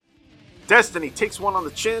Destiny takes one on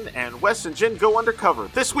the chin, and Wes and Jen go undercover.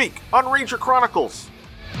 This week on Ranger Chronicles.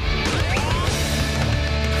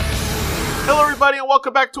 Hello everybody, and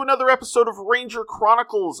welcome back to another episode of Ranger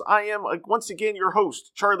Chronicles. I am, once again, your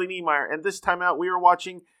host, Charlie Niemeyer, and this time out we are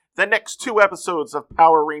watching the next two episodes of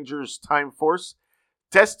Power Rangers Time Force,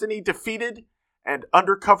 Destiny Defeated and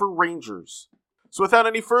Undercover Rangers. So without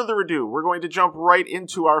any further ado, we're going to jump right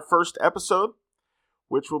into our first episode,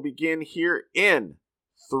 which will begin here in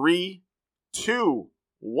 3, 2,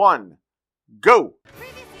 1, go!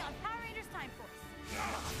 Previously on Power Rangers Time Force.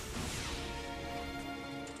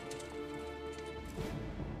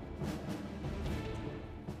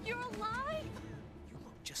 You're alive? You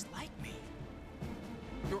look just like me.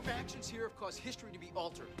 Your actions here have caused history to be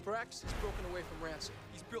altered. Frax has broken away from Rancid.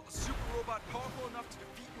 He's built a super robot powerful enough to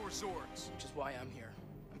defeat your Zords. Which is why I'm here.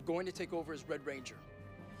 I'm going to take over as Red Ranger.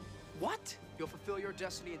 What? You'll fulfill your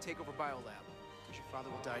destiny and take over Biolab. Because your father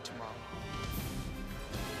will die tomorrow.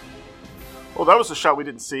 Well, that was a shot we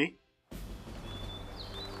didn't see.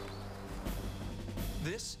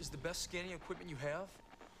 This is the best scanning equipment you have?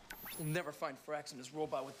 You'll never find Frax and his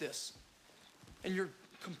robot with this. And your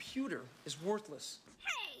computer is worthless.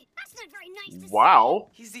 Hey, that's not very nice to Wow.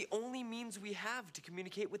 He's the only means we have to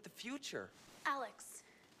communicate with the future. Alex,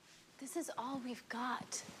 this is all we've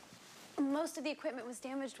got. Most of the equipment was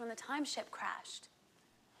damaged when the time ship crashed.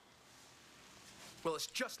 Well, it's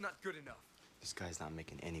just not good enough. This guy's not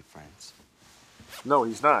making any friends. No,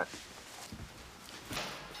 he's not.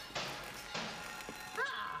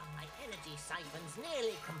 My energy siphon's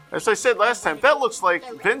nearly complete. As I said last time, that looks like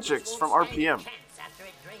Venjix from RPM. After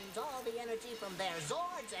it drains all the energy from their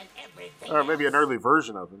Zords and everything Or maybe an else. early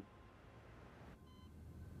version of him.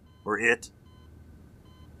 Or it.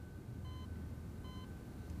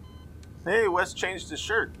 Hey, Wes changed his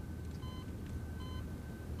shirt.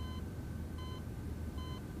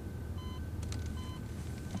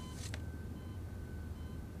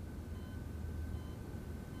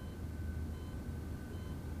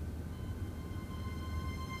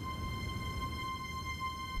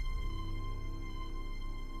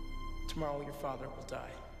 Tomorrow your father will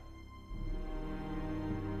die.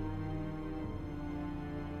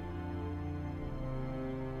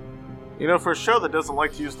 You know, for a show that doesn't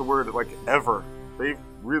like to use the word, like, ever, they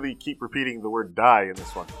really keep repeating the word die in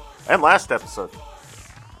this one. And last episode.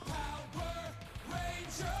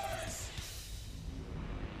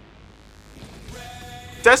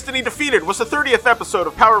 Destiny Defeated was the 30th episode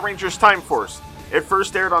of Power Rangers Time Force. It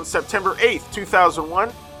first aired on September 8th,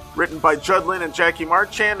 2001, written by Judd Lin and Jackie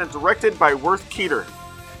Marchand, and directed by Worth Keeter.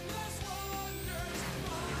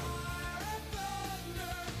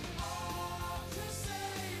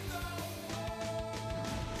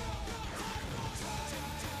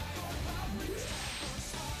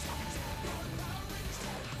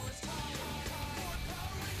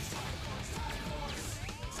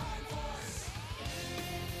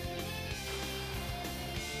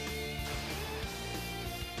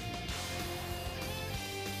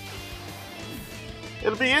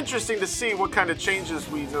 It'll be interesting to see what kind of changes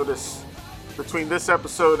we notice between this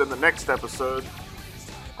episode and the next episode.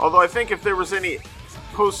 Although I think if there was any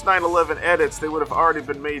post 9/11 edits, they would have already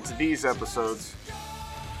been made to these episodes.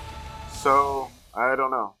 So, I don't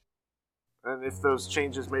know. And if those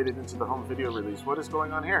changes made it into the home video release, what is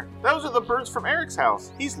going on here? Those are the birds from Eric's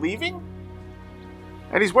house. He's leaving?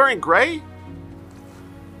 And he's wearing gray?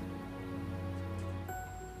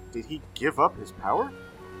 Did he give up his power?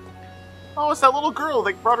 Oh, it's that little girl.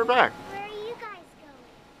 They brought her back. Where are you guys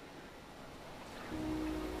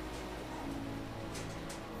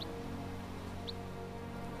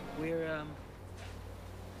going? We're,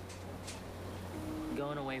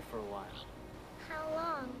 going away for a while. How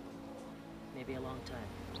long? Maybe a long time.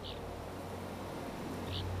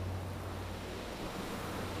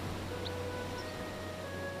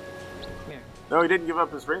 Come here. No, he didn't give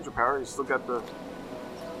up his ranger power. He's still got the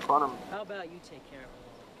quantum. How about you take care of it?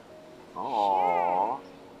 Aww.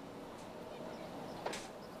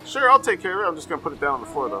 Sure, I'll take care of it. I'm just gonna put it down on the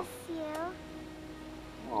floor, though. You?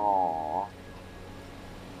 Aww.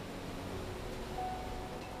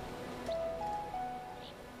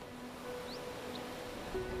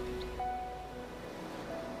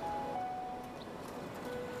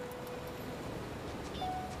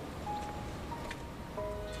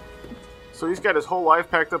 So he's got his whole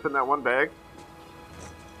life packed up in that one bag?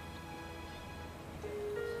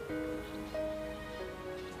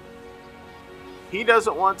 He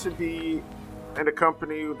doesn't want to be in a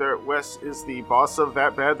company that Wes is the boss of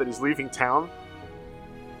that bad that he's leaving town.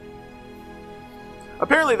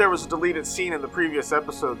 Apparently there was a deleted scene in the previous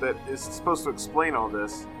episode that is supposed to explain all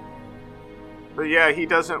this. But yeah, he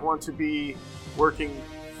doesn't want to be working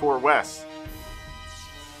for Wes.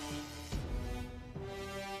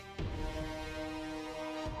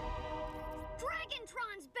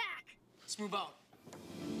 Dragantron's back! Let's move out.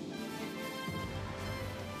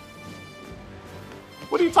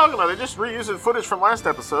 What are you talking about? They're just reusing footage from last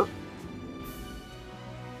episode.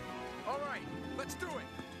 All right, let's do it.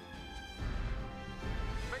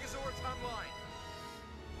 Megazord's online.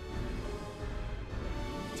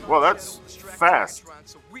 Well, that's Time to distract fast. Dragontron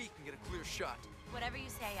so we can get a clear shot. Whatever you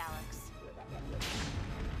say, Alex.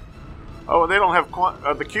 Oh, they don't have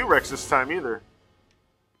the Q-Rex this time either.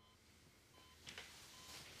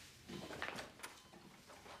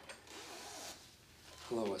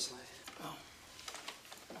 Hello, Wesley.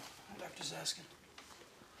 Doctor's asking.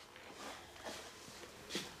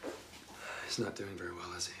 He's not doing very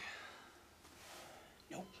well, is he?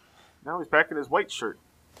 Nope. Now he's back in his white shirt.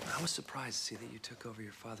 I was surprised to see that you took over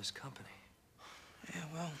your father's company. Yeah,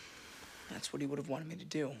 well, that's what he would have wanted me to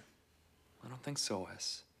do. I don't think so,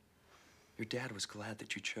 Wes. Your dad was glad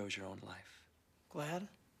that you chose your own life. Glad?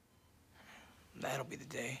 That'll be the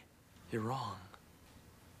day. You're wrong.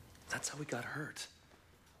 That's how he got hurt.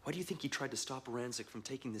 Why do you think he tried to stop Ransik from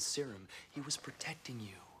taking the serum? He was protecting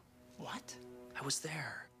you. What? I was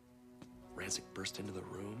there. Ransik burst into the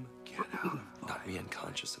room, knocked me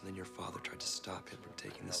unconscious, and then your father tried to stop him from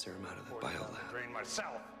taking the serum out of the biolab. Drain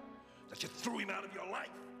myself. That you threw him out of your life.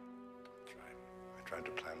 I tried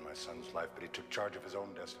to plan my son's life, but he took charge of his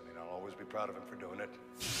own destiny, and I'll always be proud of him for doing it.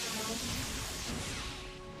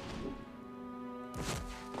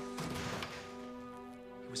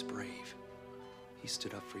 He was brave. He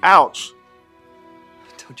stood up for you. Ouch!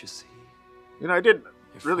 Don't you see? You know, I didn't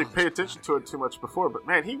Your really father's pay attention to proud of it too much before, but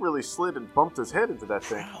man, he really slid and bumped his head into that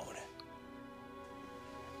thing. Proud.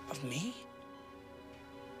 Of me?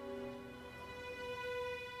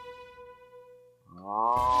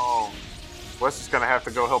 Oh. Wes is gonna have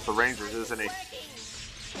to go help the Rangers, isn't he?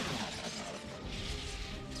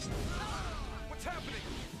 What's happening?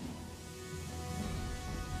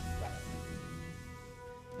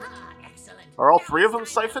 Ah, excellent. Are all three of them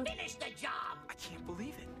siphoned? Finish the job. I can't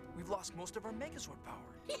believe it. We've lost most of our Megazord power.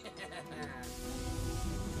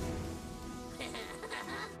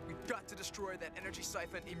 We've got to destroy that energy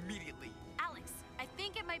siphon immediately. Alex, I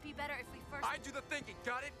think it might be better if we first... I do the thinking,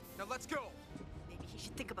 got it? Now let's go. Maybe he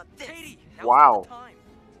should think about this. Katie! Now's Wow. not the time.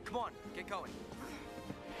 Come on, get going.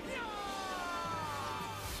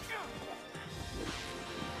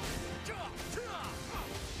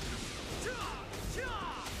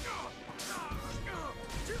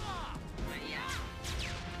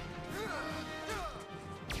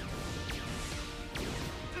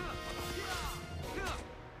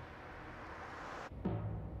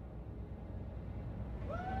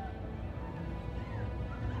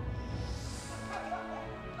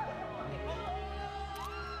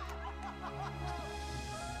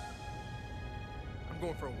 I'm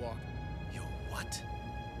going for a walk. Yo, what?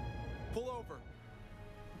 Pull over.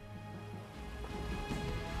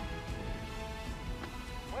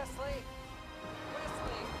 Wesley!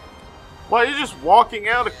 Wesley! Well, you're just walking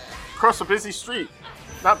out across a busy street.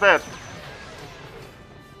 Not bad.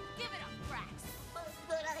 Give it up, Brax.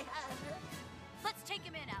 But I had... Let's take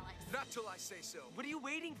him in, Alex. Not till I say so. What are you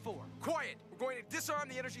waiting for? Quiet! We're going to disarm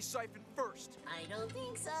the energy siphon first. I don't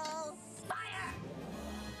think so. Fire!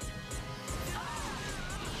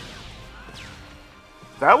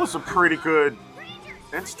 That was a pretty good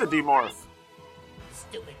insta-demorph.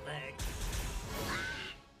 Stupid bird.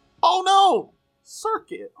 Oh no!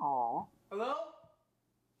 Circuit. Aw. Hello?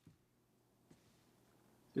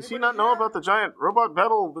 Does he not know about the giant robot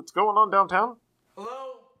battle that's going on downtown? Hello?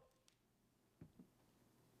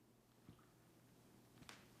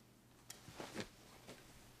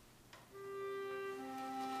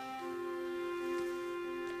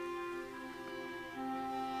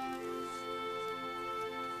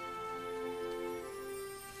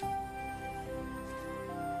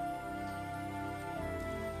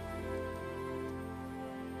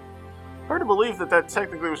 Hard to believe that that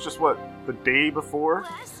technically was just, what, the day before?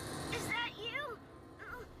 Wes, is that you?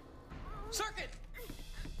 Circuit!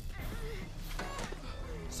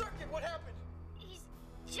 Circuit, what happened? He's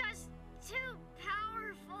just too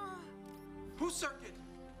powerful. Who's Circuit?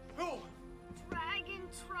 Who?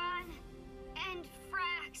 Dragantron and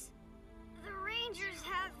Frax. The Rangers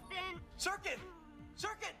have been... Circuit!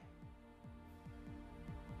 Circuit!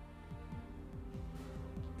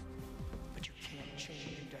 But you can't change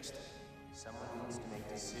your destiny. Someone needs to make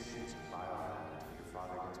decisions in Biolab until your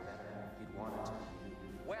father gets better. He'd want it to be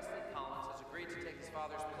you. Wesley Collins has agreed to take his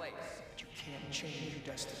father's place. But you can't change your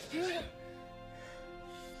destiny.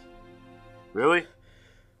 Really?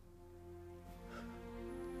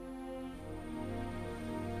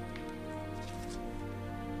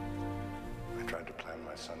 I tried to plan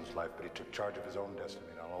my son's life, but he took charge of his own destiny,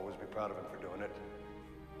 and I'll always be proud of him for doing it.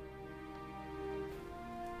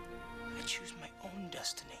 I choose my own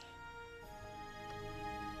destiny.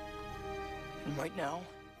 And right now,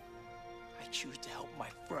 I choose to help my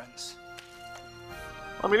friends.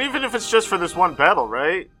 I mean, even if it's just for this one battle,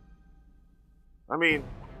 right? I mean...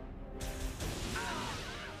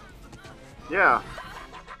 Yeah.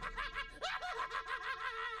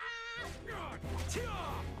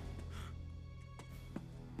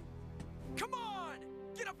 Come on!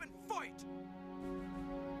 Get up and fight!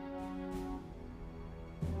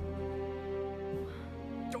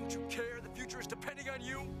 Don't you care? The future is depending on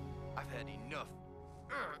you. I've had enough.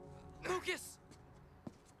 Lucas!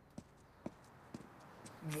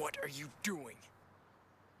 What are you doing?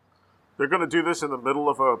 They're gonna do this in the middle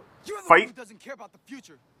of a You're the one fight? who doesn't care about the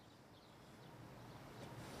future.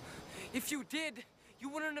 If you did, you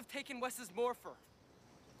wouldn't have taken Wes's morpher.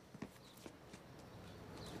 The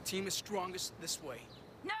team is strongest this way.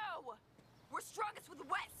 No! We're strongest with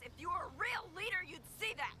Wes. If you were a real leader, you'd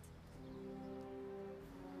see that.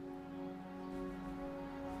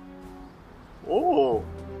 Oh.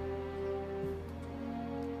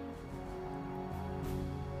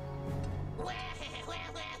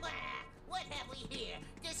 What have we here?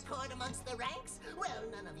 Discord amongst the ranks? Well,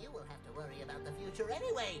 none of you will have to worry about the future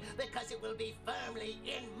anyway, because it will be firmly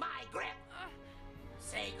in my grip.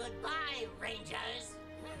 Say goodbye, Rangers.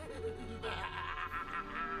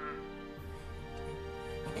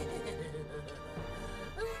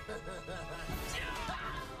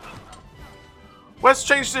 Wes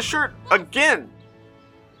changed his shirt again.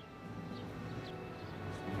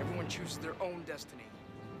 Everyone chooses their own destiny.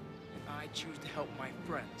 And I choose to help my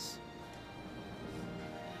friends.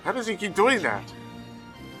 How does he keep doing that?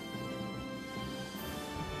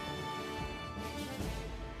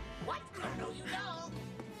 What? No, you don't.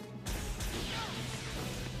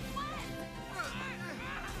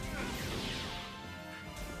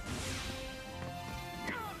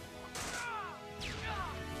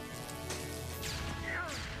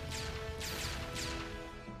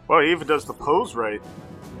 Well, he even does the pose right.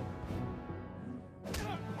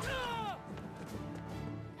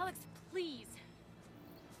 Alex, please.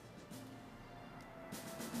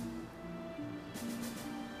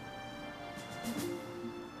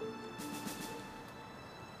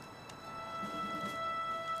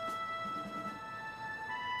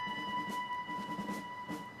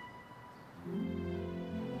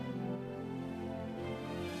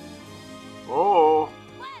 Oh.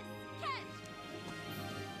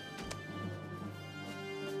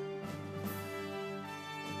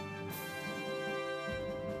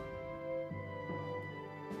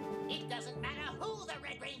 It doesn't matter who the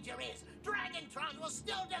Red Ranger is. Dragontron will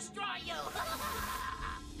still destroy you.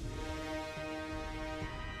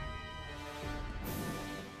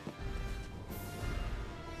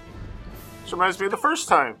 This reminds me of the first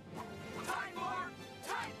time.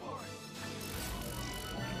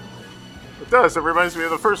 It does. It reminds me of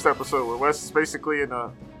the first episode where Wes is basically in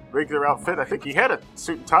a regular outfit. I think he had a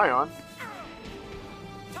suit and tie on.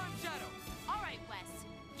 All right, Wes.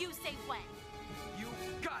 You say when. You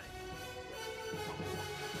got it.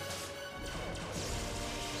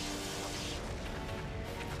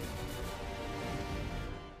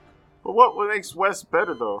 But what makes Wes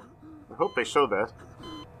better, though? I hope they show that.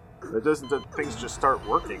 It doesn't things just start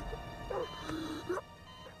working.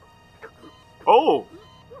 Oh!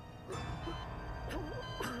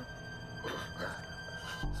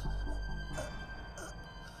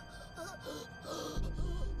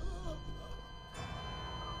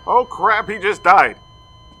 Oh crap, he just died.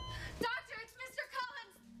 Doctor, it's Mr.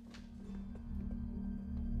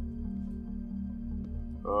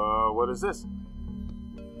 Collins! What is this?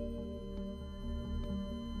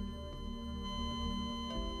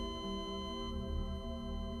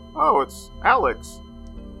 Oh, it's Alex.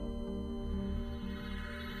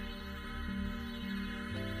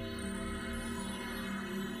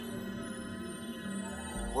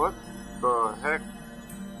 What the heck?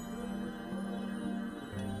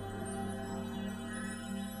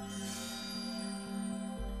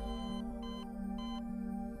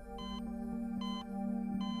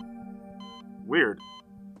 Weird.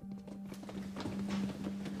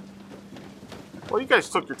 Well, you guys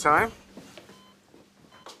took your time.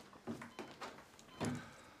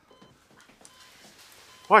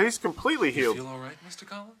 Wow, he's completely healed. You feel all right, Mr.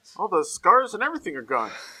 Collins? All the scars and everything are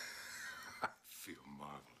gone. I feel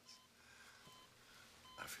marvelous.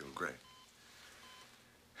 I feel great.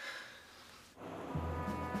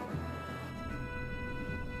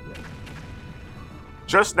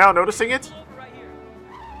 just now noticing it?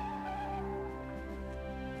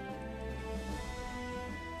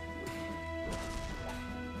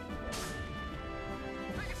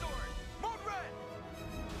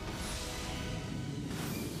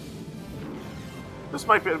 This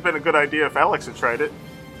might have been a good idea if Alex had tried it.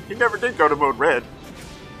 He never did go to mode red.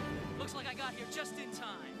 Looks like I got here just in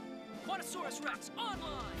time. Quantosaurus Rex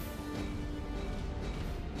online.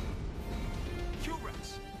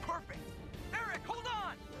 Q-Rex, perfect. Eric, hold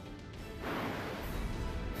on.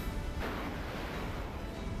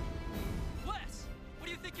 Wes, what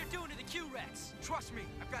do you think you're doing to the Q-Rex? Trust me,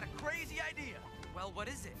 I've got a crazy idea. Well, what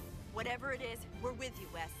is it? Whatever it is, we're with you,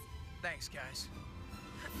 Wes. Thanks, guys.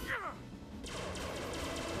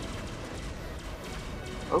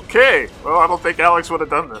 Okay, well, I don't think Alex would have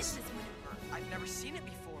done this. I've never seen it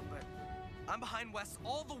before, but I'm behind Wes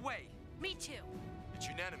all the way. Me too. It's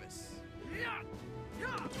unanimous.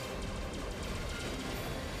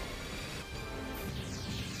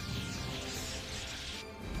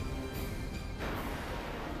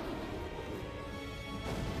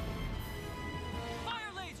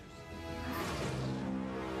 Fire lasers!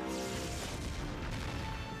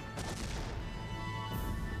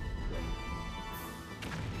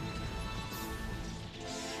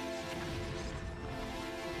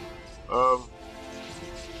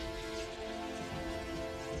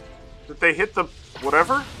 Did they hit the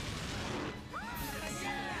whatever?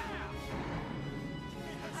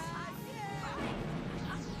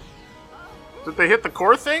 Did they hit the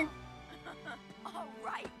core thing? All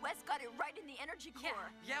right, Wes got it right in the energy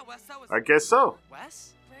core. Yeah, Wes, that was... I guess so.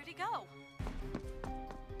 Wes? Where'd he go?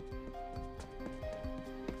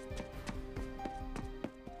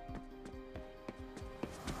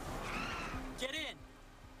 Get in.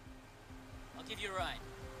 I'll give you a ride.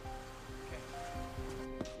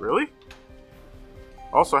 Really?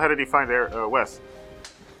 Also, how did he find Wes?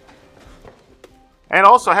 And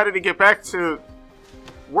also, how did he get back to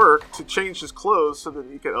work to change his clothes so that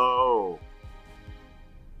he could... Oh.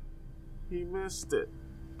 He missed it.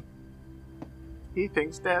 He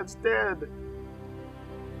thinks Dad's dead.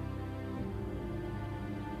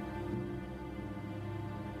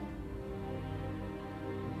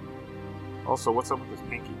 Also, what's up with this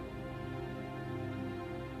pinky?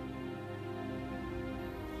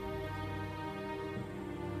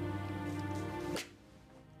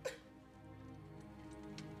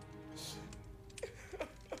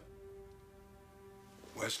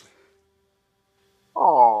 Wesley.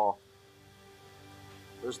 Aww.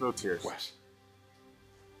 There's no tears. Wes.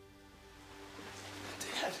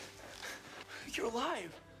 Dad, you're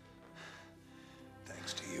alive.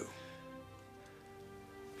 Thanks to you.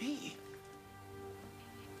 Me?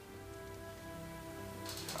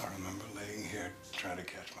 I remember laying here trying to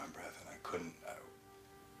catch my breath, and I couldn't.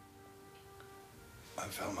 I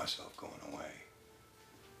felt myself going away.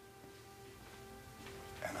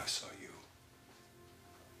 And I saw you.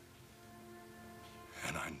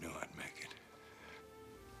 And I knew I'd make it.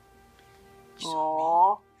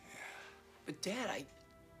 Aww. But Dad,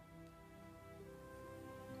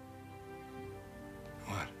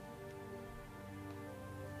 What?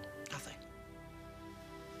 Nothing.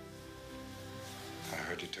 I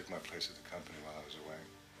heard you took my place at the company while I was away.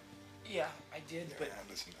 Yeah, I did, but... Yeah,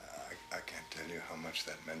 listen, I can't tell you how much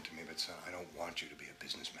that meant to me, but son, I don't want you to be a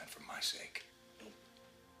businessman for my sake.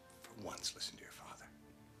 For once, listen to your father.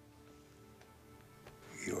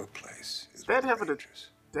 Your place is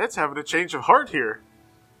Dad's having a change of heart here.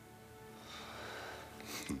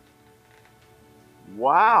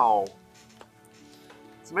 Wow.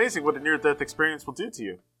 It's amazing what a near-death experience will do to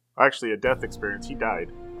you. Actually, a death experience. He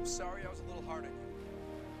died. I'm sorry I was a little hard on you.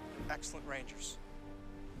 Excellent Rangers.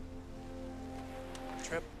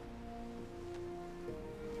 Trip?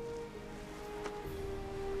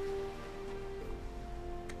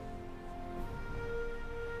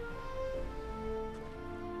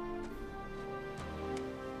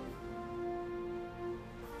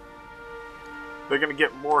 They're gonna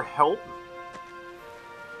get more help.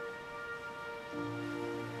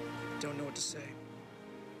 Don't know what to say.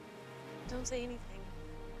 Don't say anything.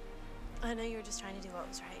 I know you were just trying to do what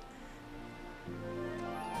was right.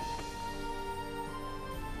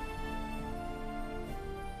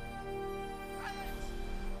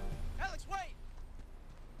 Alex, wait!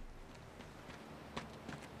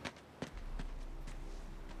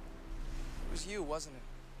 It was you, wasn't it?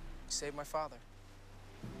 You saved my father.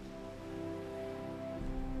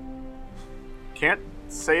 Can't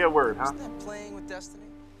say a word, huh? Isn't that playing with destiny?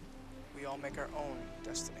 We all make our own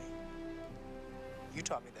destiny. You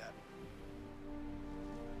taught me that.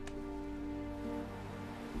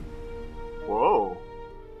 Whoa.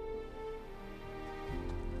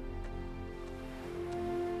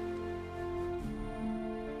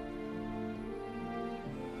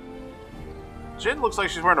 Jin looks like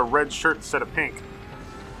she's wearing a red shirt instead of pink.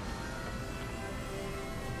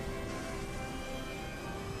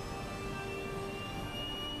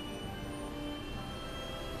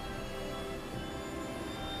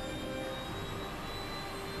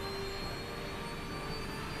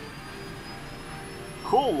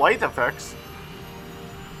 Cool light effects.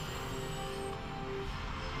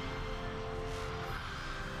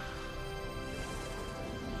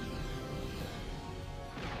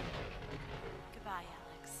 Goodbye,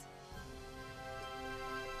 Alex.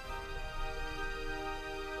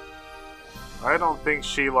 I don't think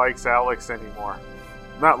she likes Alex anymore.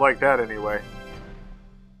 Not like that anyway.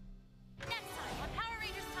 Next time on Power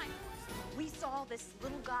Rangers Time Force, we saw this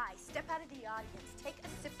little guy step out of the audience, take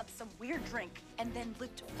a sip of some weird drink, and then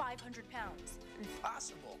lift 500 pounds.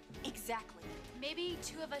 Impossible. Exactly. Maybe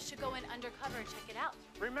 2 of us should go in undercover and check it out.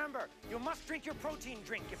 Remember, you must drink your protein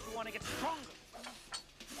drink if you want to get stronger.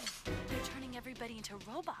 They're turning everybody into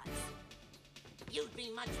robots. You'd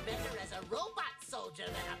be much better as a robot soldier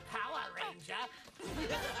than a Power Ranger.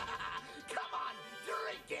 Come on,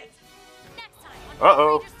 drink it! Next time on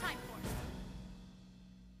Uh-oh. Power Rangers Time Force.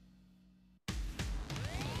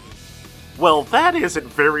 Well, that isn't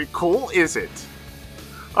very cool, is it?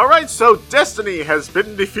 Alright, so Destiny has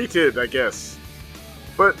been defeated, I guess.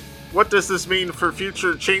 But what does this mean for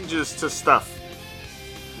future changes to stuff?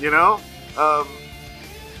 You know?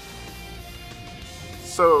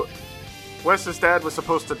 So, Wes's dad was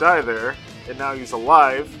supposed to die there, and now he's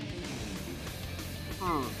alive.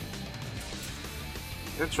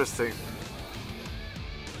 Interesting.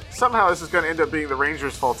 Somehow this is going to end up being the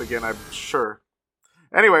Rangers' fault again, I'm sure.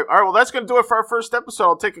 Anyway, alright, well that's going to do it for our first episode.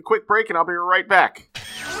 I'll take a quick break and I'll be right back.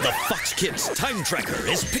 The Fox Kids Time Tracker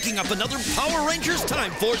is picking up another Power Rangers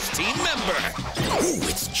Time Force team member. Ooh,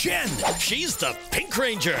 it's Jen. She's the Pink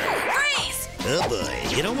Ranger. Freeze! Oh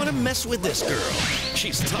boy, you don't want to mess with this girl.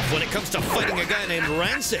 She's tough when it comes to fighting a guy named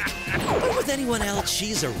Rancic. But with anyone else,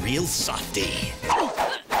 she's a real softie.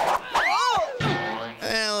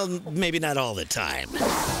 Well, maybe not all the time.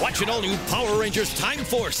 Watch an all-new Power Rangers Time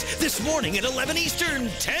Force this morning at 11 Eastern,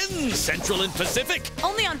 10 Central and Pacific.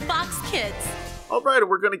 Only on Fox Kids. Alright,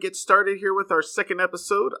 we're going to get started here with our second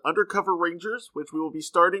episode, Undercover Rangers, which we will be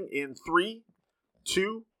starting in 3,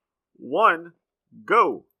 2, 1,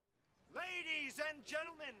 go! Ladies and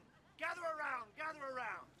gentlemen, gather around, gather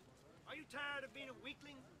around. Are you tired of being a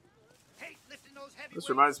weakling? Hate lifting those heavy This weights?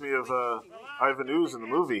 reminds me of Ivan Ooze in the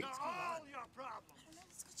movie. All your problems.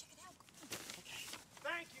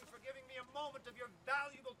 Thank you for giving me a moment of your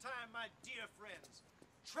valuable time, my dear friends.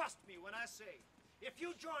 Trust me when I say, if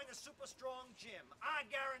you join the Super Strong Gym, I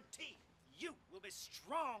guarantee you will be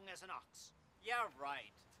strong as an ox. Yeah,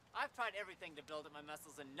 right. I've tried everything to build up my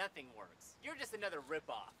muscles and nothing works. You're just another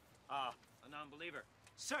ripoff. Ah, a non-believer.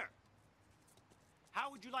 Sir,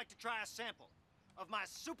 how would you like to try a sample of my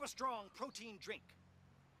super strong protein drink?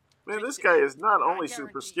 Man, this guy is not only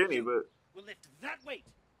super skinny, but... We'll lift that weight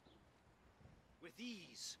with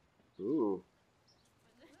ease. Ooh.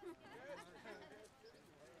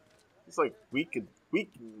 It's like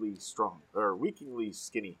weakly strong, or weakly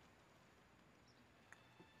skinny.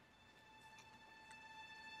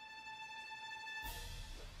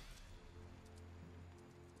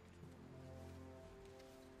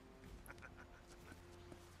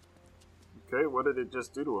 Okay, what did it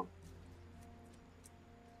just do to him?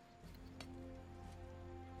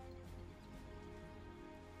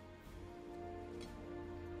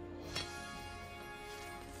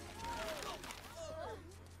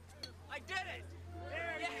 I did it!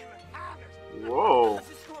 There you have it! Whoa.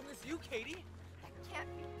 That's as strong as you, Katie. That can't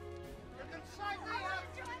be.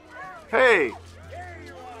 Hey! There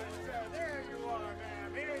you are, sir. There you are,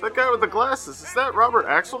 ma'am. Here That guy with the glasses, is that Robert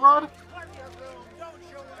Axelrod?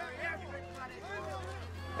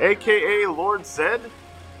 AKA Lord Zed?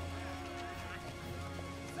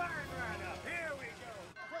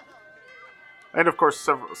 And of course,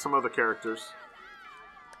 some other characters.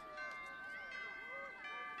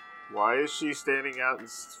 Why is she standing out in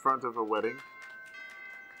front of a wedding?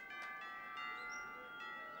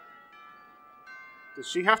 Does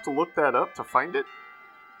she have to look that up to find it?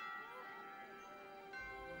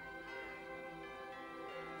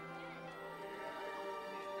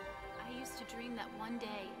 I used to dream that one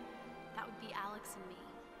day that would be Alex and me,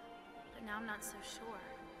 but now I'm not so sure.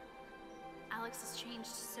 Alex has changed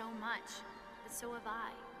so much, but so have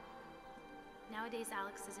I. Nowadays,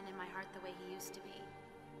 Alex isn't in my heart the way he used to be,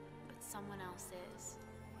 but someone else is.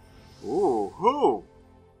 Ooh, who?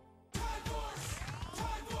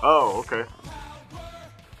 Oh, okay.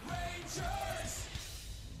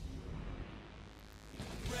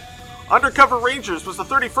 Undercover Rangers was the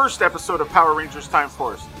 31st episode of Power Rangers Time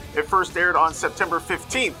Force. It first aired on September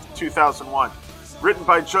 15th, 2001. Written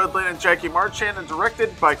by Judd Lin and Jackie Marchand and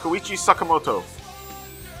directed by Koichi Sakamoto.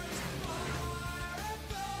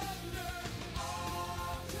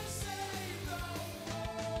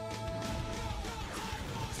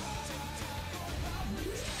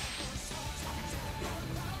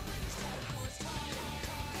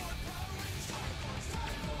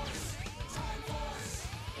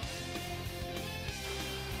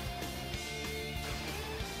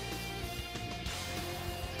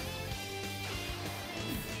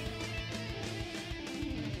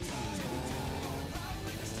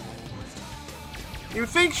 You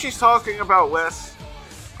think she's talking about Wes?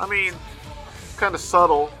 I mean, kind of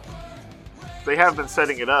subtle. They have been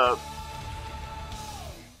setting it up.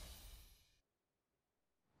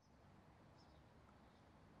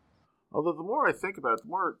 Although the more I think about it, the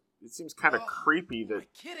more it seems kind of creepy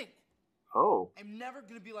that... Kidding. Oh. I'm never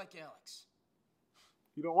gonna be like Alex.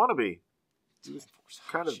 You don't want to be. He's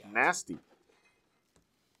kind of nasty.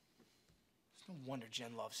 It's no wonder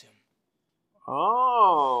Jen loves him.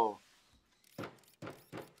 Oh.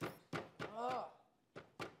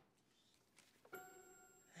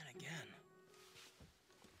 Then again,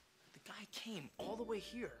 the guy came all the way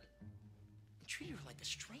here and treated her like a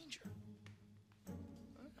stranger.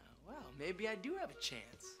 Well, maybe I do have a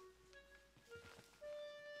chance.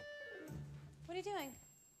 What are you doing?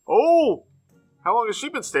 Oh! How long has she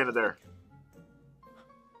been standing there?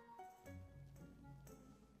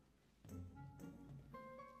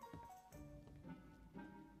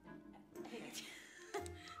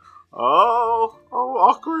 Oh,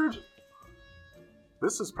 awkward.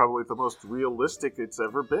 This is probably the most realistic it's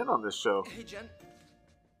ever been on this show. Hey, Jen.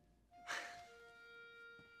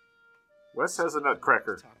 Wes has a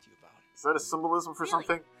nutcracker. Is that a symbolism for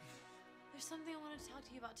something? There's something I wanted to talk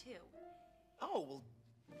to you about too. Oh, well,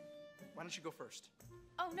 why don't you go first?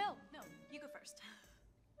 Oh, no, you go first.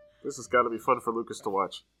 This has got to be fun for Lucas to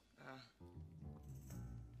watch.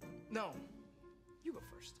 No, you go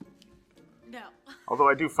first. No. Although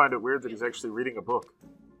I do find it weird that he's actually reading a book.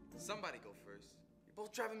 Somebody go first. You're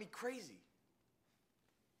both driving me crazy.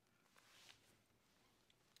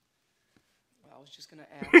 Well, I was just gonna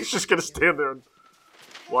ask. He's just gonna stand there and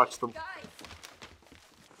watch them. Guys,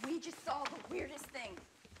 we just saw the weirdest thing.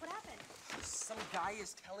 What happened? Some guy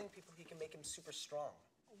is telling people he can make him super strong.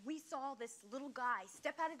 We saw this little guy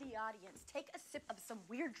step out of the audience, take a sip of some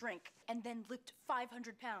weird drink, and then lift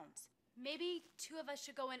 500 pounds. Maybe two of us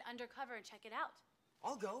should go in undercover and check it out.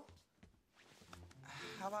 I'll go.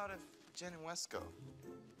 How about if Jen and Wes go?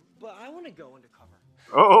 But I want to go undercover.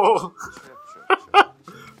 Oh! Trip.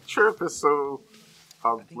 Trip is so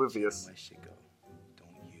oblivious. I should go.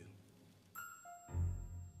 Don't you?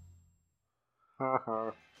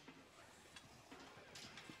 Haha.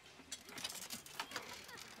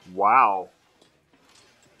 Wow.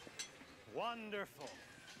 Wonderful.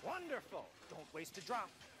 Wonderful. Don't waste a drop.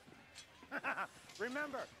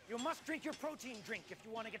 Remember, you must drink your protein drink if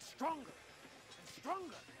you want to get stronger and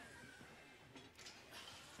stronger.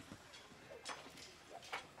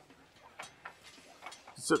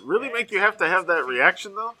 Does it really make you have to have that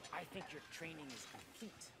reaction, though? I think your training is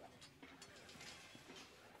complete.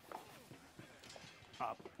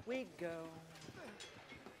 Up we go.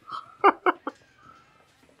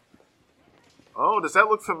 Oh, does that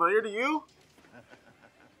look familiar to you?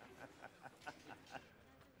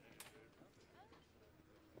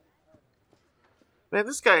 Man,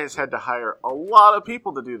 this guy has had to hire a lot of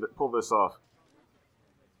people to pull this off.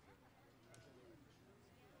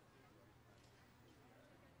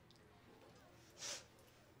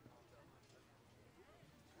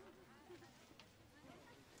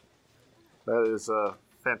 That is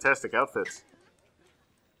fantastic outfits.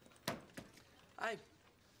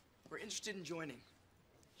 We're interested in joining.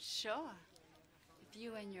 Sure. If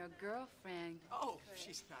you and your girlfriend... Oh,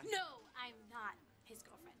 she's not. No, I'm not his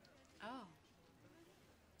girlfriend. Oh.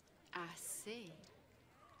 I see.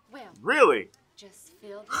 Well... Really? Just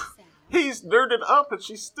fill this out. He's nerded up and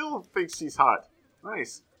she still thinks he's hot.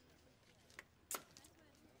 Nice.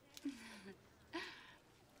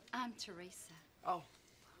 I'm Teresa. Oh,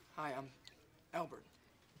 hi, I'm Albert.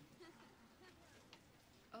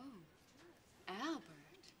 Oh, Albert.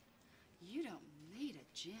 You don't need a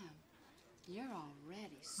gym. You're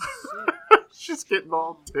already super. She's getting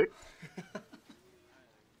all ticked.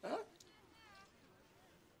 Huh?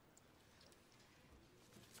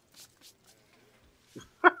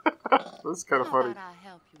 That's kind of How funny. about I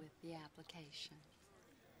help you with the application?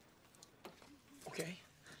 Okay.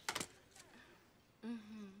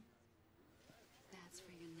 Mm-hmm. That's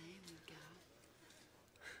where your name would go.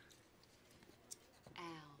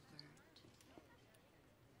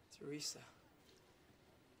 Teresa.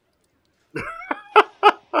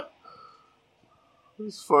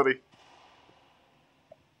 It's funny.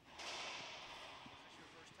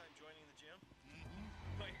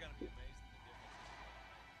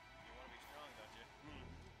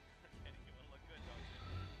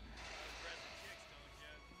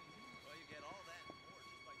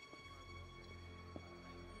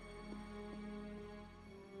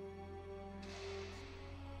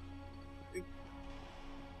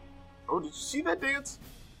 Oh, did you see that dance?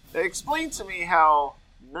 Explain to me how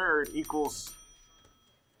nerd equals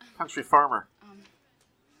country farmer.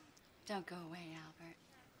 Don't go away, Albert.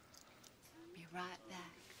 Be right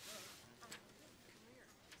back.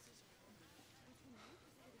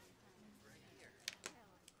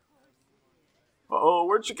 Uh-oh,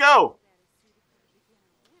 where'd you go?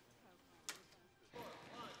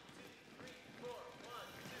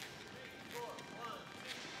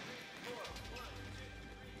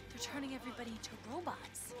 They're turning everybody into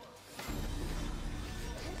robots.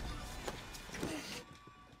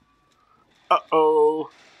 Uh-oh.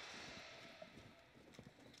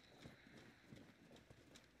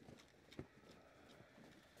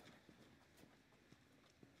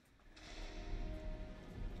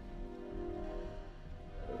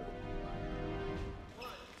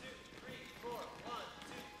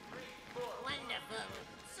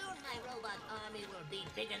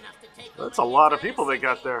 That's a lot of people they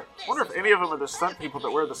got there. I wonder if any of them are the stunt people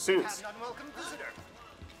that wear the suits.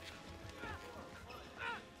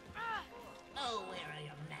 Oh, where are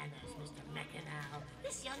your manners, Mr. McEnroe?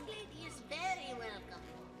 This young lady is very welcome.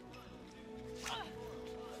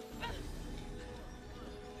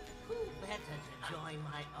 Who better to join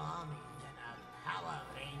my army than a Power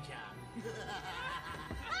Ranger?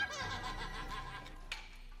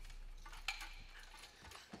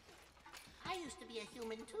 I used to be a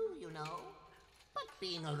human too, you know. But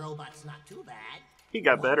being a robot's not too bad. He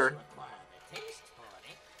got better. Once you acquire the taste for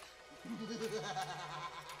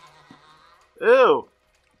it. Ew.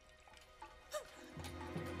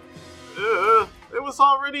 It was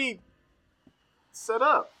already set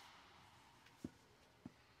up.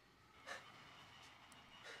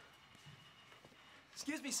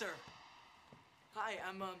 Excuse me, sir. Hi,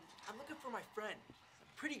 I'm looking for my friend. A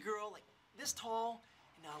pretty girl, like this tall,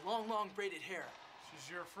 and long braided hair. She's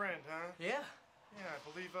your friend, huh? Yeah. Yeah, I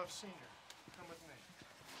believe I've seen her. Come with me.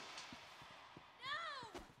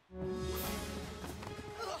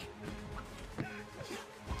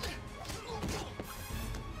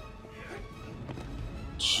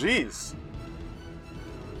 Jeez.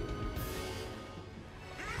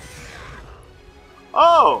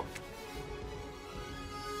 Oh!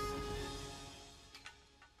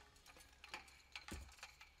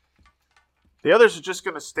 The others are just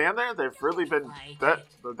going to stand there? They've really been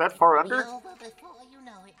that far under? Be over before you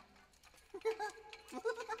know it.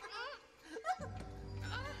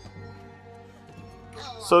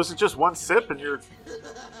 So is it just one sip and you're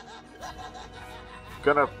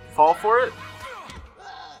gonna fall for it?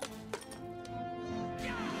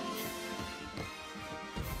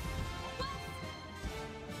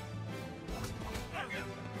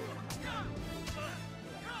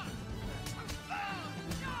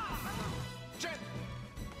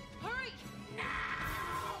 Hurry!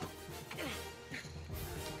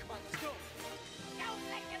 Come on, let's go. Don't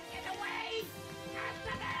let them get away!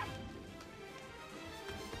 After them!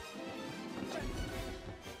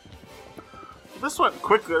 This went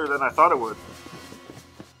quicker than I thought it would.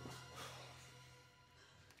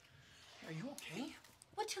 Are you okay?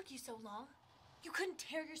 What took you so long? You couldn't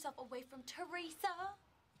tear yourself away from Teresa?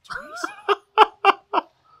 Teresa?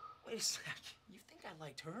 Wait a sec. You think I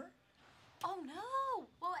liked her? Oh no!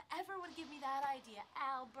 Whatever would give me that idea,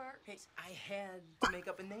 Albert? Hey, I had to make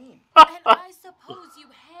up a name. And I suppose you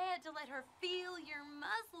had to let her feel your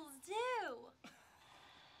muscles too.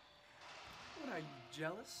 What, are you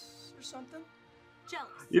jealous or something?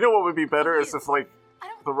 Jealous. You know what would be better is if, like,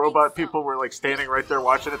 the robot people were, like, standing right there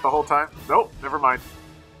watching it the whole time? Nope, never mind.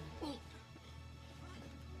 No!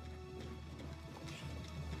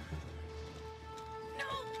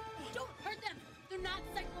 Don't hurt them! They're not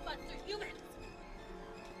cyclobots, they're humans!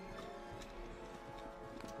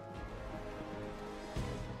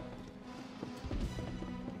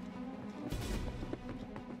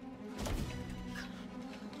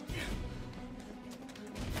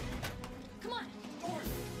 Come on!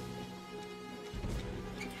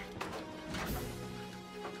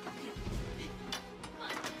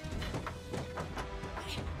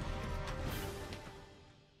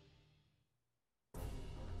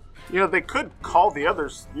 You know, they could call the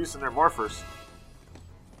others using their morphers.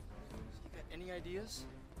 You got any ideas?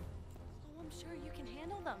 Oh, I'm sure you can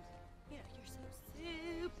handle them.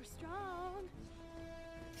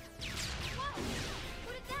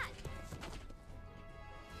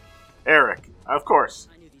 Eric, of course.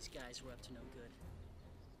 I knew these guys were up to no good.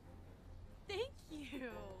 Thank you.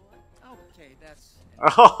 Okay, that's...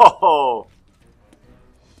 Oh!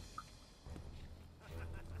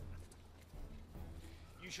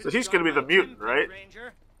 So he's going to be the mutant, right?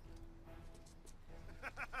 Ranger.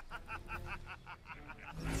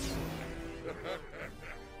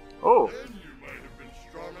 Oh. Then you might have been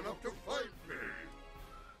strong enough to fight me.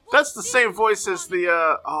 That's the same voice as the,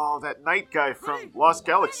 that night guy from Lost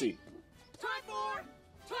Galaxy. Time Force,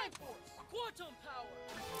 quantum power.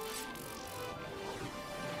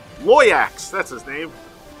 Loyax, that's his name.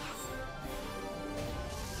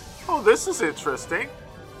 Oh, this is interesting.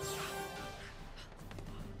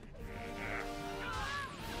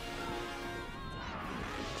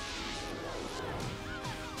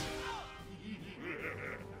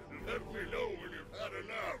 Let me know when you've had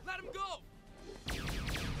enough. Let him go.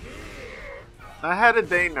 Now, how did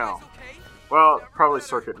they know? Well, probably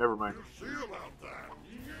Circuit, never mind. See about that.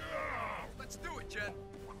 Let's do it, Jen.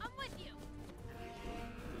 I'm with you.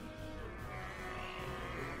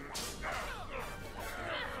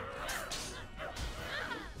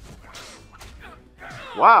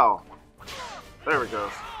 Wow. There we go.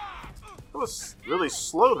 That was really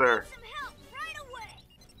slow there. Some help right away.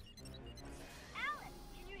 Alex,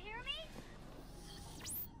 can you hear me?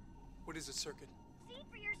 What is it, Circuit? See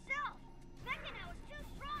for yourself. Vecna was too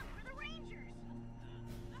strong for the Rangers.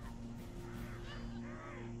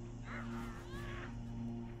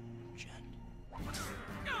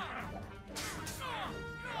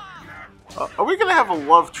 Are we gonna have a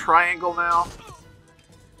love triangle now?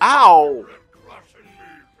 Ow!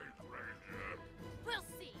 We'll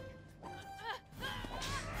see.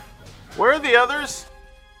 Where are the others?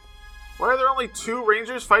 Why are there only 2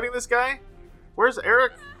 Rangers fighting this guy? Where's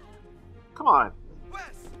Eric? Come on.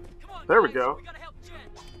 There we go.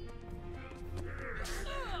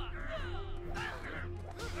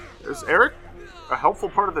 Is Eric a helpful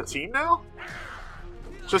part of the team now?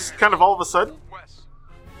 Just kind of all of a sudden? Wes,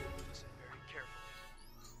 listen very carefully.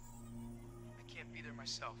 I can't be there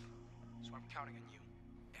myself, so I'm counting on you.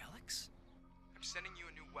 Alex? I'm sending you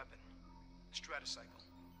a new weapon, the Stratocycle.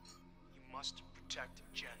 You must protect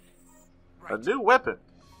Jen. A new weapon.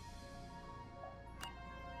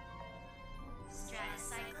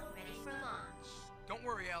 Stratocycle ready for launch. Don't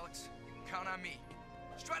worry, Alex. You can count on me.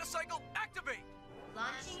 Stratocycle, activate!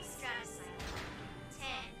 Launching Stratocycle. 10,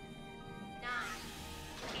 9,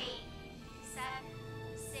 8, 7,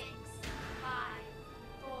 6, 5,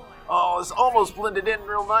 4. Oh, it's almost blended in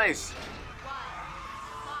real nice.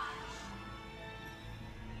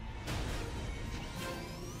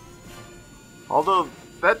 Although,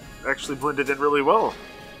 that actually blended in really well.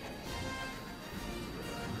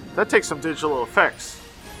 That takes some digital effects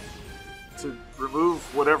to remove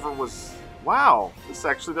whatever was... Wow, this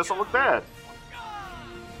actually doesn't look bad.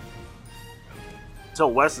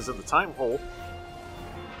 Until Wes is in the time hole.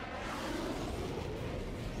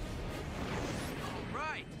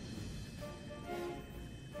 Right.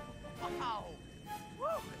 Wow. Woo,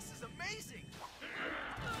 this is amazing.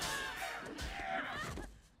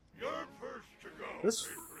 You're first to go.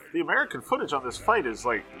 The American footage on this fight is,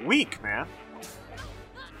 like, weak, man.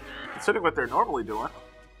 Considering what they're normally doing.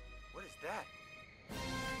 What is that?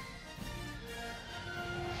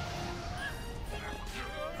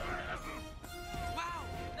 Wow,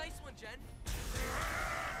 nice one, Jen.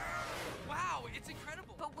 Wow, it's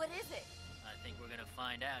incredible. But what is it? I think we're gonna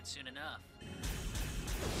find out soon enough.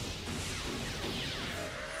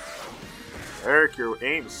 Eric, your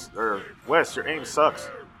aims... Or, Wes, your aim sucks.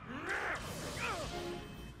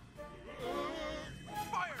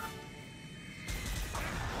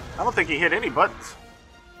 I don't think he hit any buttons.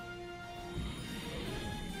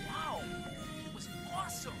 Wow, it was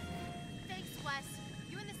awesome. Thanks, Wes.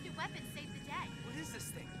 You and this new weapon saved the day. What is this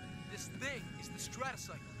thing? This thing is the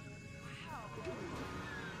Stratocycle. Wow.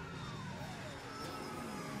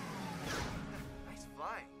 Nice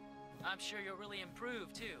flying. I'm sure you'll really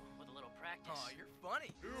improve, too, with a little practice. Oh, you're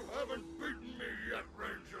funny. You haven't beaten me yet,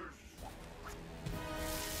 Rangers.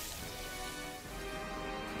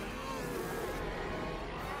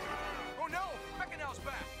 Oh no! Mechanel's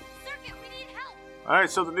back! Circuit, we need help.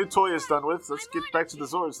 Alright, so the new toy is done with. Let's get back to the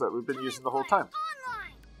Zords that we've been using the whole time.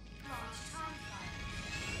 Online.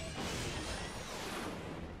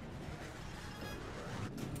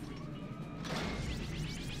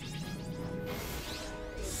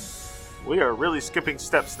 We are really skipping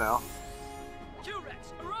steps now.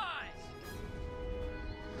 Q-Rex, arise!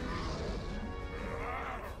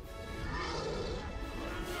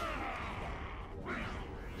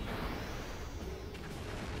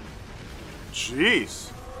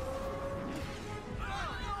 Jeez.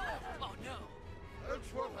 Oh,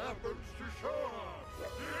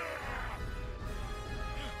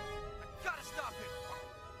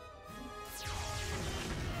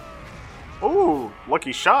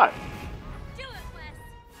 lucky shot. Do it, Wes.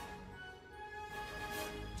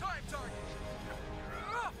 Time target.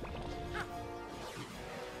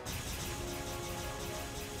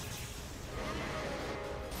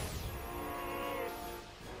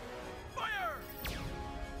 Fire!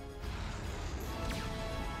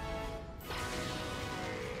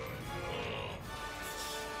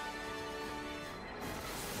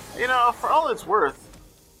 You know, for all it's worth,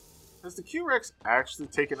 has the Q-Rex actually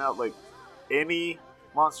taken out, like, any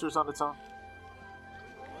monsters on its own?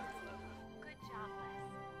 Good job, Wes.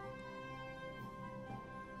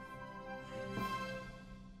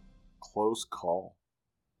 Close call.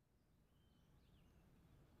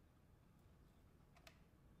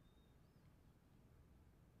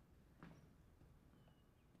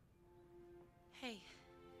 Hey,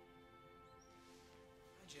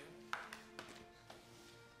 Hi, Jen.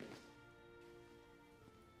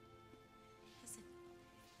 listen,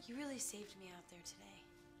 you really saved me out there today.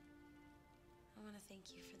 I want to thank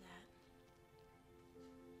you for that.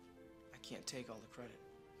 I can't take all the credit.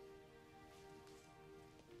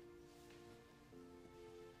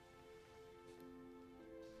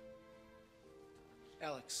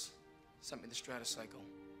 Alex sent me the Stratocycle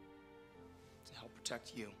to help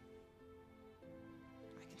protect you.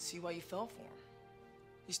 I can see why you fell for him.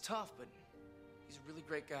 He's tough, but he's a really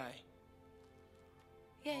great guy.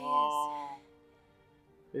 Yeah,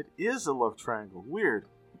 he It is a love triangle. Weird.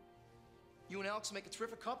 You and Alex make a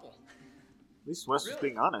terrific couple. At least Wes was Really?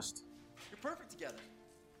 being honest. You're perfect together.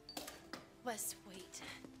 is. Wes, wait.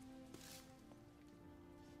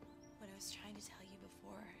 What I was trying to tell you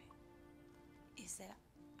before is that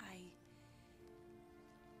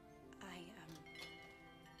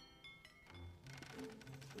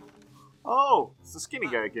Oh, it's the skinny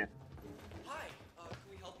guy again. Hi, can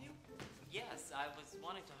we help you? Yes, I was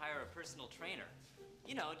wanting to hire a personal trainer.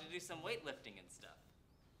 You know, to do some weightlifting and stuff.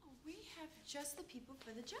 We have just the people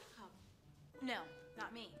for the job. No,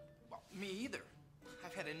 not me. Well, me either.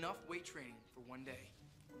 I've had enough weight training for one day.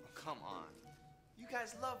 Oh, come on. You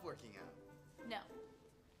guys love working out. No.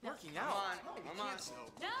 Working out? Come on, come on. No.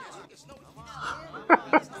 It's no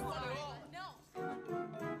No. It's not fun at all. No.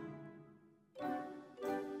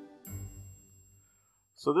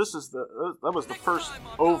 So this is that was the first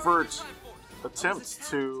overt attempt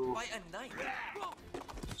to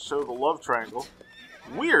show the love triangle.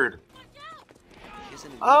 Weird.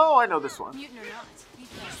 Oh, I know this one. Mutant or not, we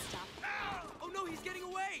can't stop. Oh no, he's getting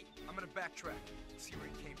away! I'm gonna backtrack, see where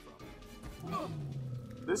he came from.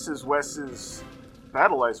 This is Wes's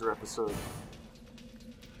Battleizer episode.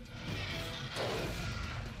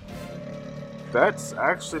 That's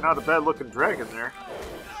actually not a bad looking dragon there.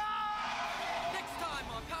 Next time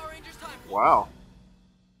on Power Rangers Time Force. Wow.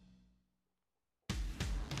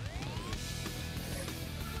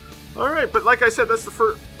 Alright, but like I said, that's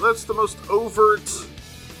the most overt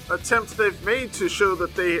attempt they've made to show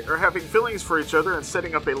that they are having feelings for each other and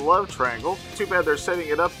setting up a love triangle. Too bad they're setting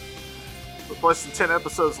it up with less than 10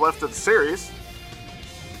 episodes left of the series.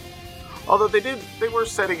 Although they were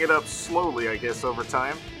setting it up slowly, I guess, over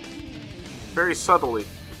time. Very subtly.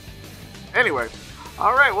 Anyway,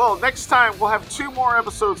 alright, well, next time we'll have 2 more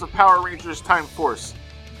episodes of Power Rangers Time Force.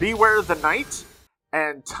 Beware the Night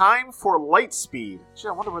and Time for Lightspeed. Gee,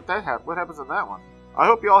 I wonder what happens in that one. I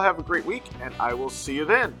hope you all have a great week, and I will see you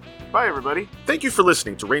then. Bye, everybody. Thank you for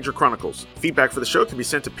listening to Ranger Chronicles. Feedback for the show can be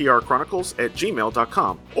sent to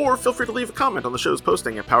prchronicles@gmail.com, or feel free to leave a comment on the show's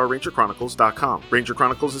posting at powerrangerchronicles.com. Ranger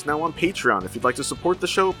Chronicles is now on Patreon. If you'd like to support the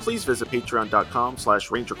show, please visit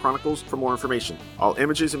patreon.com/rangerchronicles for more information. All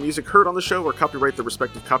images and music heard on the show are copyright the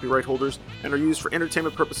respective copyright holders and are used for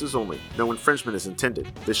entertainment purposes only. No infringement is intended.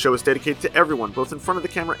 This show is dedicated to everyone, both in front of the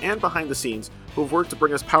camera and behind the scenes, who have worked to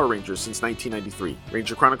bring us Power Rangers since 1993.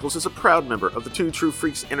 Ranger Chronicles is a proud member of the Two True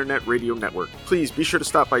Freaks Internet Radio Network. Please be sure to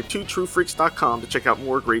stop by twotruefreaks.com to check out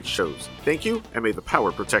more great shows. Thank you, and may the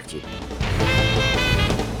power protect you.